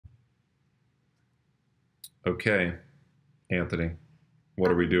Okay, Anthony,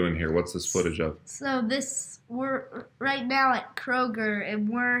 what are we doing here? What's this footage of? So we're right now at Kroger, and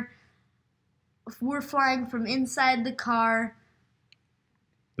we're flying from inside the car.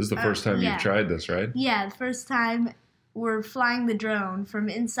 This is the first time you've tried this, right? Yeah, the first time we're flying the drone from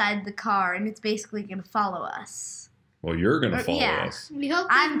inside the car, and it's basically going to follow us. Well, you're going to follow us. We hope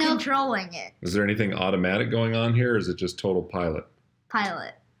I'm controlling it. Is there anything automatic going on here, or is it just total pilot?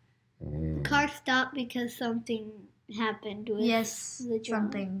 Pilot. The car stopped because something happened with the drone.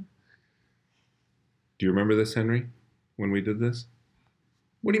 Something. Do you remember this, Henry, when we did this?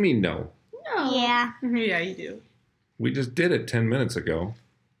 What do you mean, no? No. Yeah. Yeah, you do. We just did it 10 minutes ago.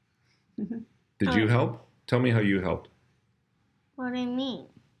 Did you help? Tell me how you helped. What do you mean?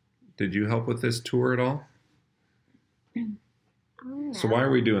 Did you help with this tour at all? No. So why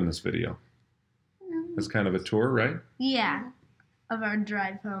are we doing this video? It's kind of a tour, right? Yeah. Of our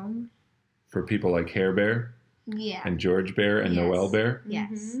drive home. For people like Hair Bear Yeah. and George Bear and Noel Bear.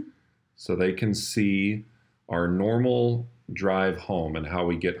 Yes. So they can see our normal drive home and how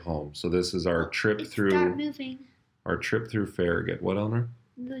we get home. So this is our trip through Start moving. Farragut. What, Eleanor?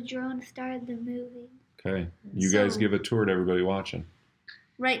 The drone started moving. Okay. You guys give a tour to everybody watching.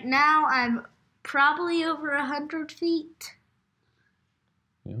 Right now, I'm probably over 100 feet.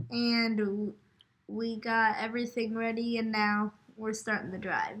 Yeah. And we got everything ready, and now we're starting the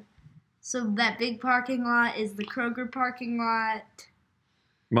drive. So that big parking lot is the Kroger parking lot.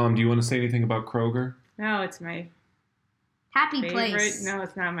 Mom, do you want to say anything about Kroger? No, it's my Happy favorite. place. No,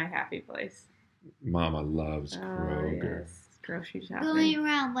 it's not my happy place. Mama loves Kroger. Yes. Grocery shopping. Going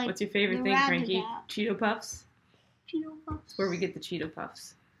around like What's your favorite the thing, Frankie? roundabout. Cheeto Puffs? Cheeto Puffs. It's where we get the Cheeto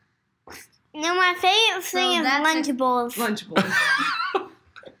Puffs. No, my favorite thing is Lunchables. Lunchables.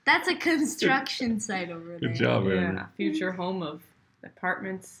 That's a construction site over there. Good job, Henry. Yeah, future home of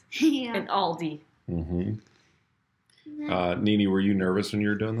apartments Yeah. and Aldi. Mm-hmm. Nini, were you nervous when you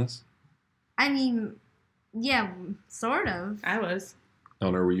were doing this? I mean, yeah, sort of. I was.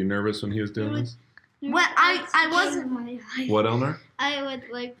 Eleanor, were you nervous when he was doing this? Well, I wasn't. What, Eleanor? I was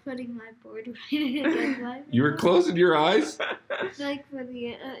like putting my board right against my. You were closing your eyes? Like putting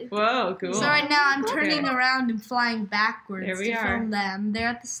it. Whoa, cool. So right now I'm Okay. turning around and flying backwards There we to are. film them. They're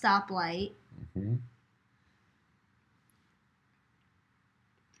at the stoplight. Mm-hmm.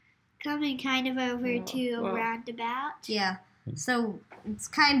 Coming kind of over Whoa, to a whoa. roundabout. Yeah. So it's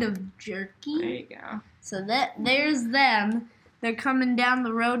kind of There jerky. you go. So there's them. They're coming down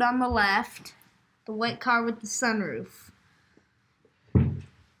the road on the left. The white car with the sunroof.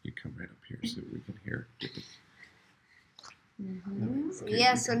 You come right up here so we can hear. So,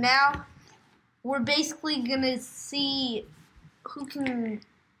 yeah, so now we're basically going to see who can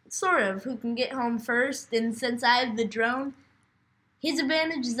get home first. And since I have the drone, his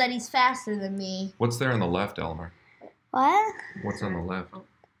advantage is that he's faster than me. What's there on the left, Elmer? What? What's on the left?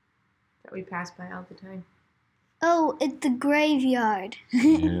 That we pass by all the time. Oh, it's the graveyard.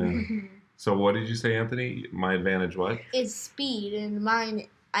 Yeah. So what did you say, Anthony? My advantage what? It's speed, and mine,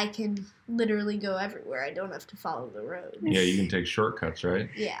 I can literally go everywhere. I don't have to follow the road. Yeah, you can take shortcuts, right?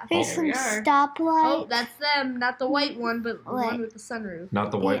 Yeah. There's Oh, some we are. stoplights. Oh, that's them. Not the white one, but the Wait. one with the sunroof.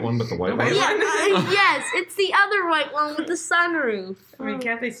 Not the white one, but the white The one? white one? Yes, it's the other white one with the sunroof. I mean,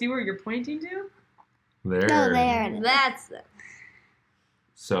 can't they see where you're pointing to? There. No, there it is. That's them.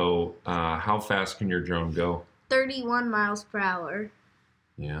 So how fast can your drone go? 31 miles per hour.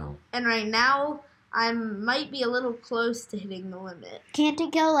 Yeah. And right now, I might be a little close to hitting the limit. Can't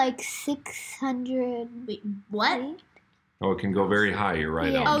it go like 600 Wait, what? feet? Oh, it can go very high. You're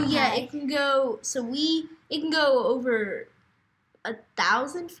right, Yeah. Oh Elmer. yeah, it can go. It can go over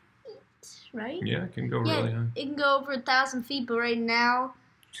 1,000 feet, right? Yeah, it can go Yeah, really high. it can go over 1,000 feet. But right now,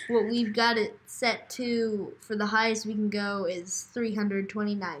 what we've got it set to for the highest we can go is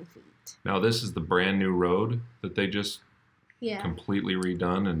 329 feet. Now this is the brand new road that they just Yeah. completely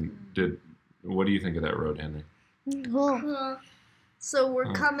redone and did. What do you think of that road, Henry? Cool. So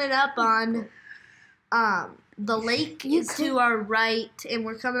we're coming up on the lake is to our right, and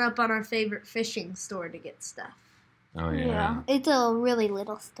we're coming up on our favorite fishing store to get stuff. Oh yeah. It's a really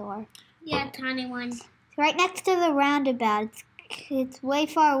little store. Yeah, tiny one. It's right next to the roundabout. It's way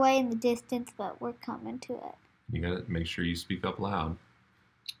far away in the distance, but we're coming to it. You gotta make sure you speak up loud.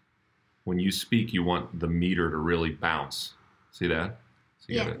 When you speak, you want the meter to really bounce. See that? So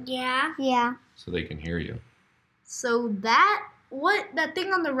you Yeah. gotta, Yeah. Yeah. so they can hear you. So that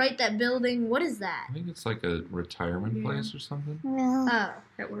thing on the right, that building, what is that? I think it's like a retirement Yeah. place or something. No. Oh,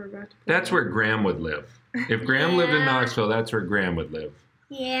 That we're about to pull That's out. where Graham would live. If Graham lived in Yeah. Knoxville, that's where Graham would live.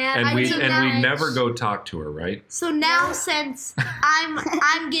 Yeah. And we pretty much. never go talk to her, right? so now since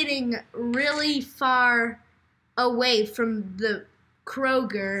I'm getting really far away from the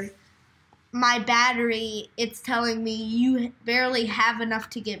Kroger, my battery, it's telling me you barely have enough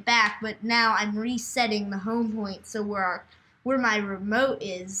to get back, but now I'm resetting the home point, so where my remote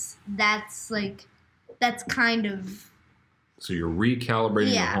is, that's kind of... So you're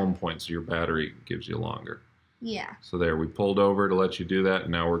recalibrating Yeah. the home point so your battery gives you longer. Yeah. So there, we pulled over to let you do that,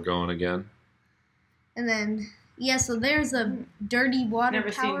 and now we're going again. And then, so there's a dirty water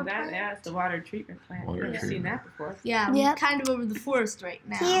Never power seen that. plant. Yeah, it's the water treatment plant. Water Never seen treatment. that before. Yeah, Yep. we're kind of over the forest right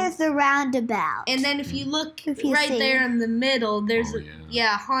now. Here's the roundabout. And then if you look If you right see. there in the middle, there's Oh,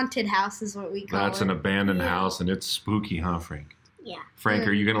 yeah. haunted house is what we call That's it. an abandoned Yeah. house, and it's spooky, huh, Frank? Yeah. Frank,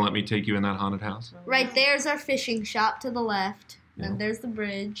 are you going to let me take you in that haunted house? Right there's our fishing shop to the left. Yeah. Then there's the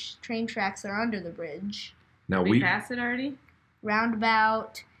bridge. Train tracks are under the bridge. Now, We passed it already?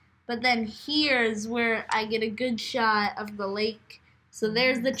 Roundabout. But then here's where I get a good shot of the lake. So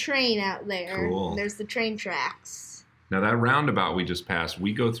there's the train out there. Cool. And there's the train tracks. Now, that roundabout we just passed,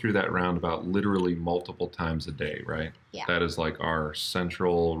 we go through that roundabout literally multiple times a day, right? Yeah. That is like our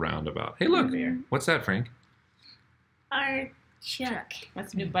central roundabout. Hey, look. There. What's that, Frank? Our truck.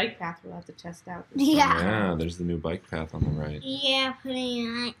 That's a new bike path we'll have to test out. Yeah. Yeah, there's the new bike path on the right. Yeah, pretty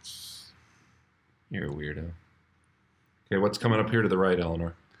much. You're a weirdo. Okay, what's coming up here to the right,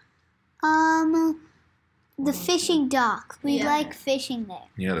 Eleanor? The fishing dock. We Yeah. like fishing there.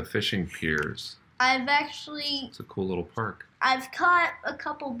 Yeah, the fishing piers. I've actually It's a cool little park. I've caught a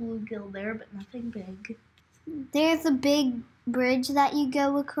couple bluegill there, but nothing big. There's a big bridge that you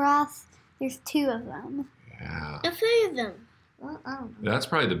go across. There's 2 of them. Yeah. A few of them. Well, I don't know. That's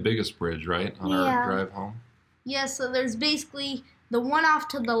probably the biggest bridge, right? On Yeah. our drive home? Yeah, so there's basically the one off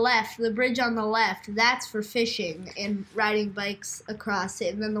to the left, the bridge on the left, that's for fishing and riding bikes across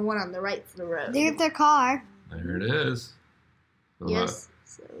it, and then the one on the right's the road. There's their car. There it is. So, Yes,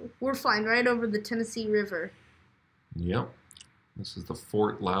 so we're flying right over the Tennessee River. Yep. This is the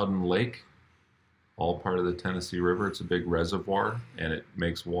Fort Loudon Lake, all part of the Tennessee River. It's a big reservoir, and it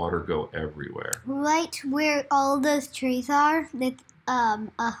makes water go everywhere. Right where all those trees are, that's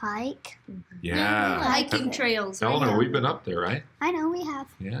a hike. Yeah. Hiking trails. Right Eleanor, now. we've been up there, right? I know we have.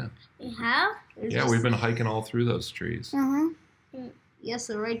 Yeah. You have? There's Yeah, just- we've been hiking all through those trees. Uh-huh. Yeah,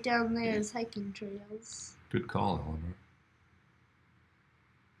 so right down there is hiking trails. Good call, Eleanor.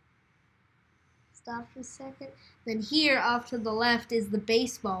 Stop for a second. Then here, off to the left, is the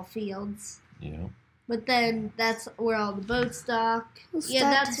baseball fields. Yeah. But then that's where all the boats dock. We'll Yeah,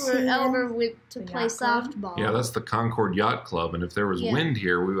 start that's to where see Eleanor them. went to The play yacht club? softball. Yeah, that's the Concord Yacht Club, and if there was Yeah. wind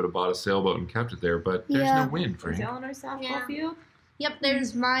here, we would have bought a sailboat and kept it there, but there's Yeah. no wind, Is Frank. Eleanor softball Yeah. field? Yep,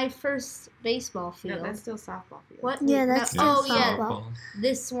 there's my first baseball field. No, that's still softball field. What? Yeah, that's No, oh still yeah, softball.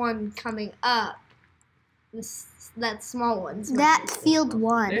 this one coming up. That small one's my That's first field baseball.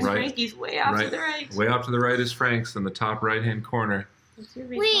 1. There's Right. Frankie's way off Right. to the right. Way off to the right is Frank's in the top right-hand corner. What's your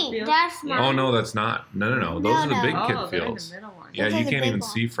baseball Wait, field? that's mine. Oh, no, that's not. No. Those No, are the no. big Oh, kid they're in fields. the middle one. Yeah, Those are you the can't big even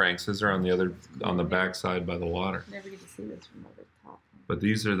ones. see Frank's. His are on the back side by the water. Never get to see this from over the top. But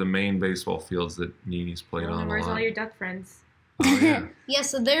these are the main baseball fields that Nini's played Eleanor, on a where's lot. all your duck friends? Oh, yeah. Yeah,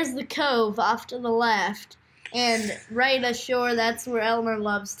 so there's the cove off to the left, and right ashore, that's where Eleanor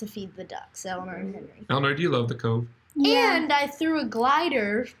loves to feed the ducks, Eleanor and Henry. Eleanor, do you love the cove? Yeah. And I threw a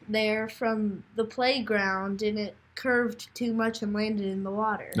glider there from the playground, and it curved too much and landed in the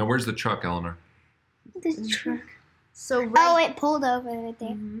water. Now, where's the truck, Eleanor? This truck. So Oh, right, it pulled over right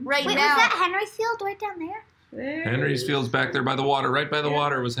there. right Wait, now, was that Henry's field right down there? There Henry's it field's is. back there by the water. Right by the Yeah.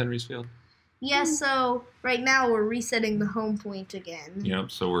 water was Henry's field. yeah, so right now we're resetting the home point again. Yep,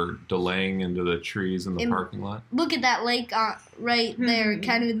 so we're delaying into the trees in the In- parking lot. Look at that lake right there, Mhm.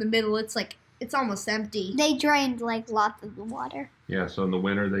 kind of in the middle. It's almost empty. They drained like lots of the water. Yeah, so in the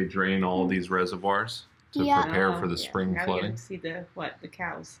winter they drain all these reservoirs to Yeah. prepare for the Oh, yeah. spring Now we flooding. get to see the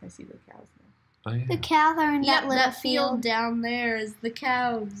cows. I see the cows now. Oh, yeah. The cows are in Yeah, that little that field field. down there is the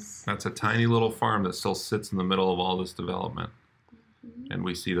cows. That's a tiny little farm that still sits in the middle of all this development. And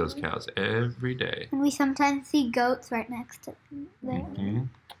we see those cows every day. And we sometimes see goats right next to there. Mhm.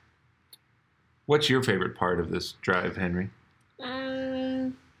 What's your favorite part of this drive, Henry?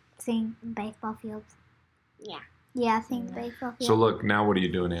 Seeing baseball fields. Yeah. Yeah, seeing baseball fields. So look, now what are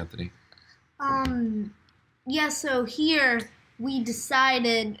you doing, Anthony? Yeah, so here we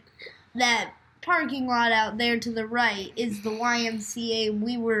decided that parking lot out there to the right is the YMCA.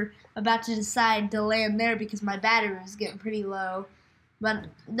 We were about to decide to land there because my battery was getting pretty low. But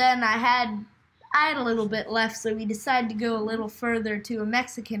then I had a little bit left, so we decided to go a little further to a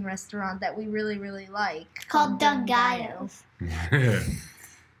Mexican restaurant that we really, really like. called Don Dungallo's.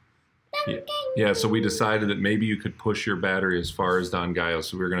 Yeah, so we decided that maybe you could push your battery as far as Don Gallo,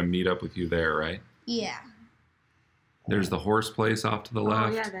 so we were going to meet up with you there, right? Yeah. There's the horse place off to the Oh,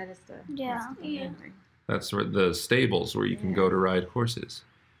 left. yeah, that is the. Yeah. that's the Yeah. thing. That's where the stables where you can go to ride horses.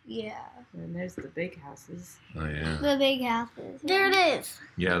 Yeah. And there's the big houses. Oh yeah. The big houses. There it is.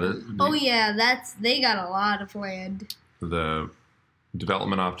 Yeah. Oh yeah, they got a lot of land. The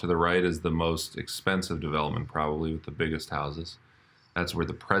development off to the right is the most expensive development, probably with the biggest houses. That's where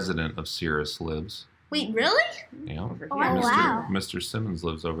the president of Cirrus lives. Wait, really? Yeah. Over Oh, here. wow. Wow. Mr. Simmons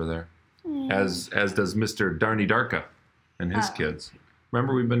lives over there, Yeah. as does Mr. Darny Darka and his Oh. kids.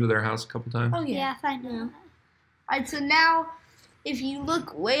 Remember, we've been to their house a couple times. Oh yeah. Yes, I know. All right, so now, if you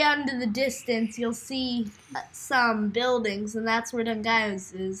look way out into the distance, you'll see some buildings, and that's where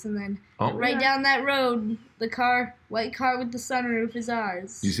Dungayo's is. And then Oh, right down that road, the white car with the sunroof is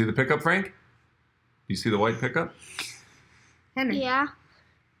ours. Do you see the pickup, Frank? Do you see the white pickup? Henry. Yeah.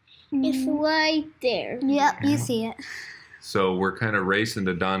 It's right there. Yep, you see it. So we're kind of racing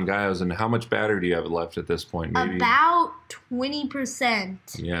to Don Gaio's, and how much battery do you have left at this point? Maybe. About 20%.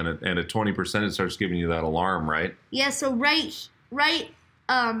 Yeah, and at 20%, it starts giving you that alarm, right? Yeah, so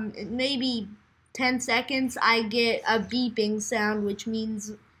maybe 10 seconds, I get a beeping sound, which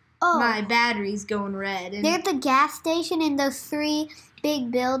means Oh, my battery's going red. And there's a gas station in those 3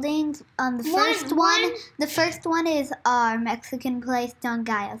 big buildings. The first one is our Mexican place, Don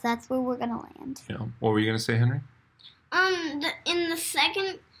Gallo's. That's where we're gonna land. Yeah. What were you gonna say, Henry?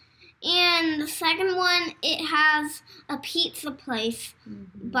 In the second one, it has a pizza place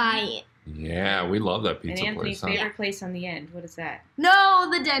by it. Yeah, we love that And pizza Anthony's place. Huh? favorite place on the end. What is that? no,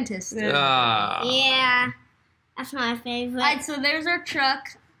 the dentist. Ah. Yeah, that's my favorite. Alright, so there's our truck.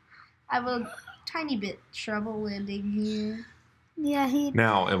 I have a tiny bit trouble landing here. Yeah,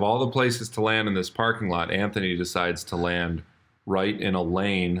 Now, of all the places to land in this parking lot, Anthony decides to land right in a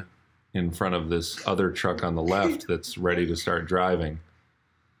lane in front of this other truck on the left that's ready to start driving.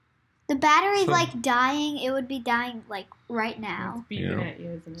 the battery's So- like dying. It would be dying like right now. It's beeping Yeah. at you,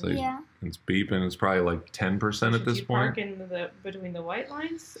 isn't it? So Yeah. it's beeping. It's probably like 10% at Should this you point. park in between the white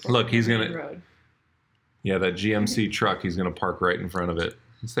lines? Or Look, he's on the gonna- road? Yeah, that GMC truck, he's going to park right in front of it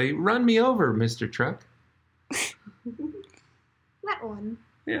and say, "Run me over, Mr. Truck." That one.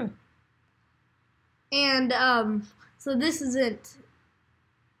 Yeah. And, so this isn't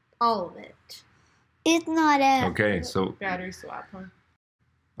all of it. It's not a. Okay, so Battery swap, huh?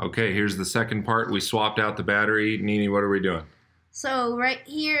 okay, here's the second part. We swapped out the battery. Nini, what are we doing? So right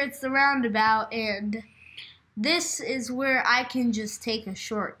here, it's the roundabout, and this is where I can just take a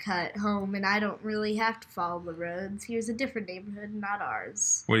shortcut home, and I don't really have to follow the roads. Here's a different neighborhood, not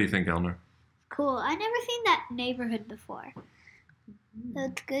ours. What do you think, Eleanor? Cool. I never seen that neighborhood before.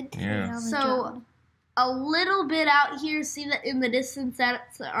 That's good to see Yeah. on the So- drone. A little bit out here, see that in the distance,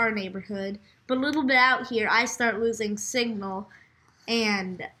 that's our neighborhood. But a little bit out here, I start losing signal,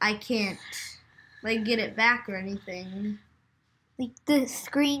 and I can't, like, get it back or anything. Like the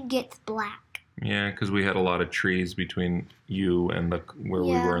screen gets black. Yeah, because we had a lot of trees between you and where we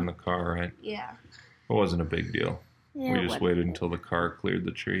Yeah. were in the car, right? Yeah. It wasn't a big deal. Yeah, We just waited until the car cleared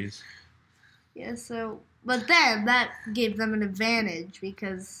the trees. Yeah, so, but then that gave them an advantage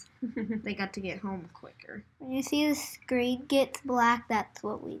because they got to get home quicker. When you see the screen gets black, that's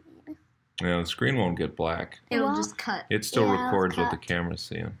what we need. Yeah, the screen won't get black. It'll Well, just cut. It still Yeah, records what the cut. camera's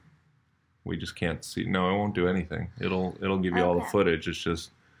seeing. We just can't see. No, it won't do anything. It'll give you all the Okay. footage. It's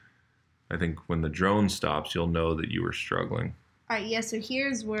just, I think when the drone stops, you'll know that you were struggling. Alright, yeah, so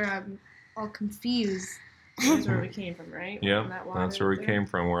here's where I'm all confused. That's where we came from, right? Yeah, From that water that's where we there? came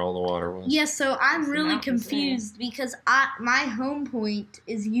from, where all the water was. Yeah, so I'm It's the really mountains there. confused because my home point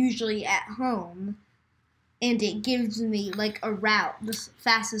is usually at home, and it gives me like a route, the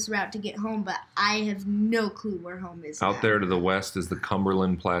fastest route to get home, but I have no clue where home is. Out now. there to the west is the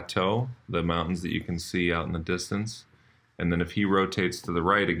Cumberland Plateau, the mountains that you can see out in the distance. And then if he rotates to the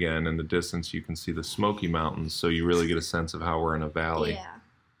right again, in the distance, you can see the Smoky Mountains, so you really get a sense of how we're in a valley. Yeah.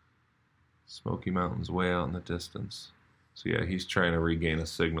 Smoky Mountains way out in the distance. So yeah, he's trying to regain a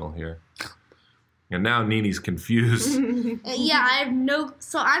signal here. And now Nini's confused. Yeah, I have no.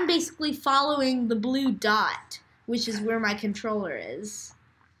 So I'm basically following the blue dot, which is where my controller is.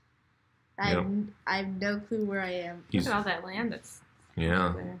 I have no clue where I am. Look He's, at all that land that's yeah,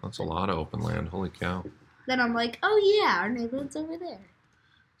 over there. that's a lot of open land. Holy cow. Then I'm like, oh yeah, our neighborhood's over there.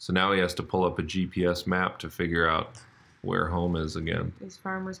 So now he has to pull up a GPS map to figure out where home is again. These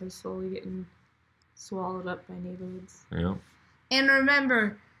farmers are slowly getting swallowed up by neighborhoods. Yeah. And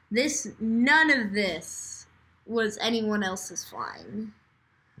remember, none of this was anyone else's flying.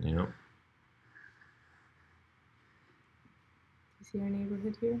 Yeah. You see our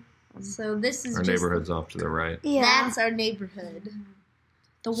neighborhood here? So this is Our just neighborhood's off to the right. Yeah. that's our neighborhood.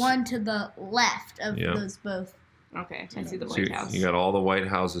 The one to the left of Yeah. those both Okay, I see the So White House. you got all the white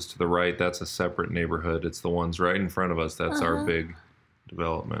houses to the right. That's a separate neighborhood. It's the ones right in front of us. That's our big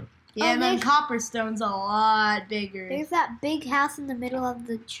development. Yeah, Oh, and then there's- Copperstone's a lot bigger. There's that big house in the middle of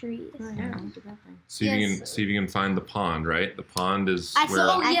the trees. Oh, yeah, look at that thing. See if you Yes. can see if you can find the pond. Right, the pond is I see where. it.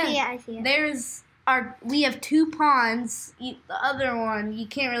 Oh, I yeah. see it. I see it. There's we have 2 ponds. The other one you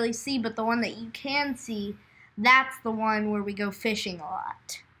can't really see, but the one that you can see, that's the one where we go fishing a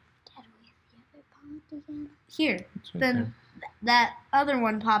lot. Dad, where's the other pond again? Here, It's right then that other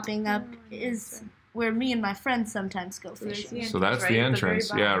one popping up is where me and my friends sometimes go So there's fishing. the So that's right the at the very entrance.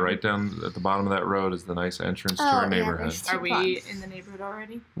 Yeah, bottom. right down at the bottom of that road is the nice entrance to Oh, our yeah, neighborhood. there's Are two we ponds. in the neighborhood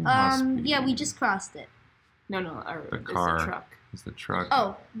already? Yeah, we just crossed it. No, or The is car. the truck? Is the truck?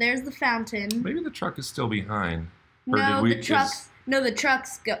 Oh, there's the fountain. Maybe the truck is still behind. Or No, did we the truck's the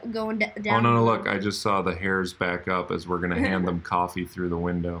truck's going down. Oh no! the No, road. look! I just saw the hairs back up as we're gonna hand them coffee through the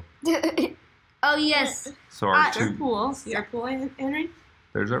window. Oh yes. So our Their two. pool. See our pool, Henry?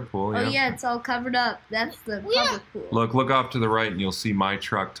 There's our pool. Oh yeah, it's all covered up. That's the public pool. Look off to the right, and you'll see my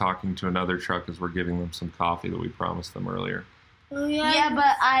truck talking to another truck as we're giving them some coffee that we promised them earlier. Oh, Yeah,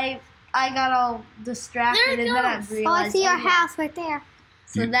 but I got all distracted There it and then I goes. realized. Oh, I see our yeah. house right there.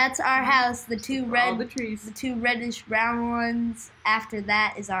 So that's our house. The two All the red, trees. the 2 reddish brown ones. After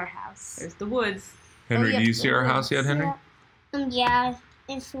that is our house. There's the woods. Henry, yeah, do you see our house yet, Henry? Yeah,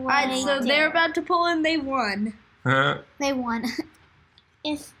 it's All right, so they're about to pull in. They won. They won.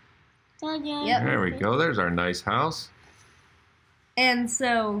 It's Yep. There we go. There's our nice house. And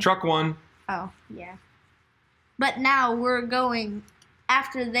so, Truck one. oh yeah. But now we're going.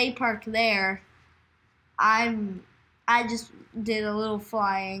 After they park there, I just did a little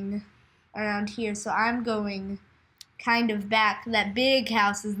flying around here, so I'm going kind of back. That big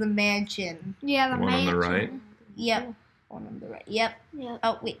house is the mansion. Yeah, The one on the right. Yep. One on the right. Yep. Yep.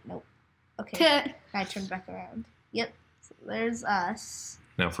 Oh wait, nope. Okay. I turned back around. Yep. So there's us.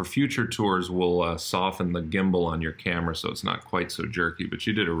 Now, for future tours, we'll soften the gimbal on your camera so it's not quite so jerky, but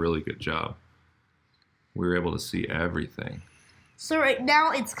you did a really good job. We were able to see everything. So right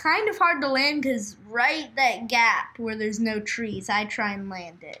now it's kind of hard to land because right that gap where there's no trees, I try and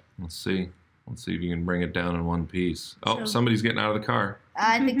land it. Let's see. Let's see if you can bring it down in one piece. Oh, So- somebody's getting out of the car.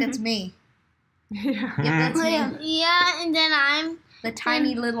 I think that's me. Yeah. Yep, that's me. Yeah, and then I'm. The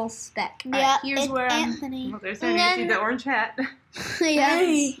tiny little speck. All right, Yeah, here's it's where Anthony. Well, there's Henry. I see the orange hat.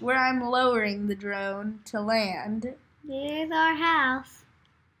 Yes, where I'm lowering the drone to land. There's our house.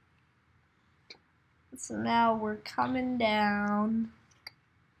 So now we're coming down.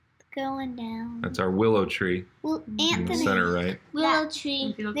 Going down. That's our willow tree Well, in the Anthony, center, right? Willow tree.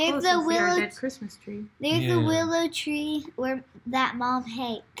 If you look There's close, the you'll see our willow- dead Christmas tree. there's Yeah. the willow tree where that mom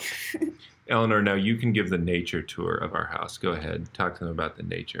hates. Eleanor, now you can give the nature tour of our house. Go ahead. Talk to them about the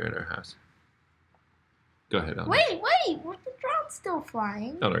nature at our house. Go ahead, Eleanor. Wait, the drone's still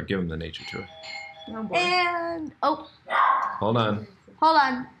flying. Eleanor, give them the nature tour. Oh boy. And oh, Hold on. hold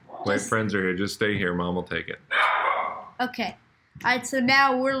on. Wait, Just- friends are here. Just stay here. Mom will take it. Okay. All right, so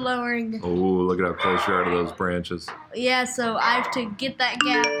now we're lowering. Oh, look at how close you are to those branches. Yeah, so I have to get that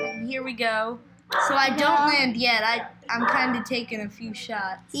gap, and here we go. So I don't land yet. I'm kind of taking a few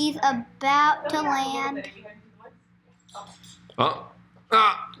shots. He's about to land. Oh,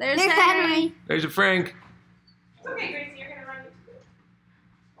 ah, There's There's Henry. Henry. there's a Frank. Okay, Gracie, you're gonna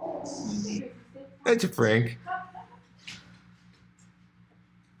run. That's a Frank.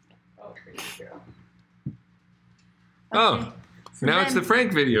 Oh, Okay. So now it's then the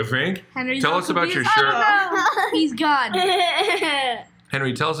Frank video, Frank. Henry's Tell all us about your confused. shirt. Oh, no. He's gone.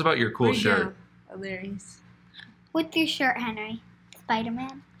 Henry, tell us about your cool Where'd he shirt. go? Oh, there he is. What's your shirt, Henry?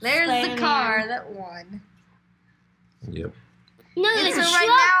 Spider-Man? There's the Spider-Man. car that won. Yep. No, And it's so a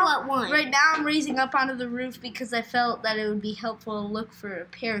right chocolate one. Right now I'm raising up onto the roof because I felt that it would be helpful to look for a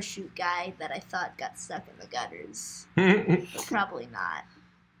parachute guy that I thought got stuck in the gutters. But probably not.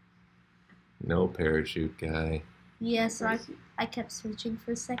 No parachute guy. Yeah, so I kept searching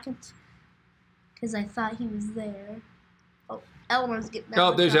for a second because I thought he was there. Oh, Eleanor's getting out Oh,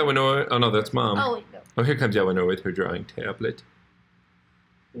 of the there's car. Eleanor. Oh, no, that's Mom. Oh, wait, no. Oh, here comes Eleanor with her drawing tablet.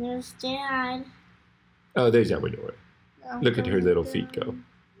 There's Dad. Oh, there's Eleanor. I'm Look at her going little down. feet go.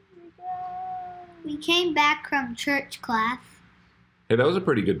 We came back from church class. Hey, that was a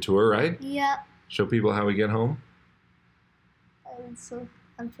pretty good tour, right? Yep. Show people how we get home. And so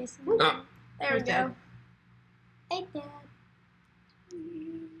I'm facing. Oh, There we There's Dad. go. Hey, Dad.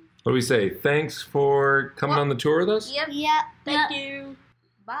 what do we say? Thanks for coming Well, on the tour with us. Yep. Yep. Thank you.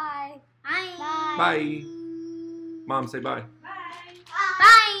 Bye. Bye. Bye. Bye. Mom, say bye.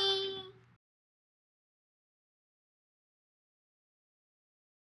 Bye.